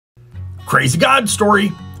Crazy God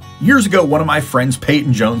story. Years ago, one of my friends,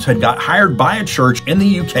 Peyton Jones, had got hired by a church in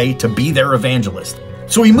the UK to be their evangelist.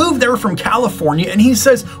 So he moved there from California, and he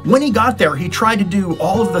says when he got there, he tried to do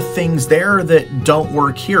all of the things there that don't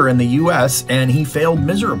work here in the US, and he failed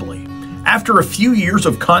miserably. After a few years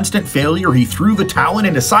of constant failure, he threw the towel in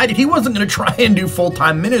and decided he wasn't going to try and do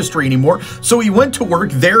full-time ministry anymore, so he went to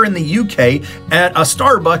work there in the UK at a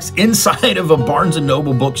Starbucks inside of a Barnes &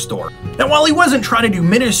 Noble bookstore. Now, while he wasn't trying to do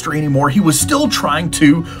ministry anymore, he was still trying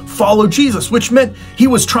to follow Jesus, which meant he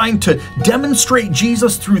was trying to demonstrate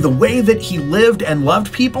Jesus through the way that he lived and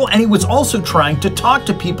loved people, and he was also trying to talk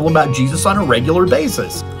to people about Jesus on a regular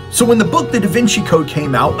basis. So when the book The Da Vinci Code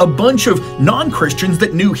came out, a bunch of non-Christians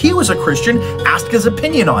that knew he was a Christian asked his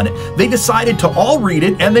opinion on it. They decided to all read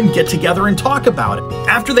it and then get together and talk about it.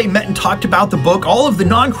 After they met and talked about the book, all of the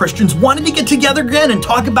non-Christians wanted to get together again and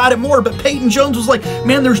talk about it more, but Peyton Jones was like,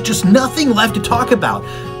 man, there's just nothing left to talk about.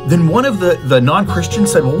 Then one of the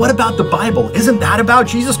non-Christians said, well, what about the Bible? Isn't that about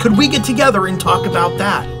Jesus? Could we get together and talk about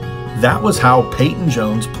that? That was how Peyton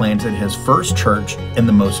Jones planted his first church in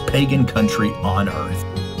the most pagan country on earth.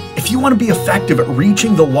 If you want to be effective at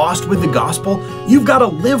reaching the lost with the gospel, you've got to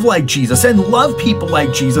live like Jesus and love people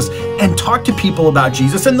like Jesus and talk to people about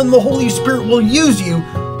Jesus, and then the Holy Spirit will use you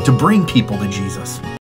to bring people to Jesus.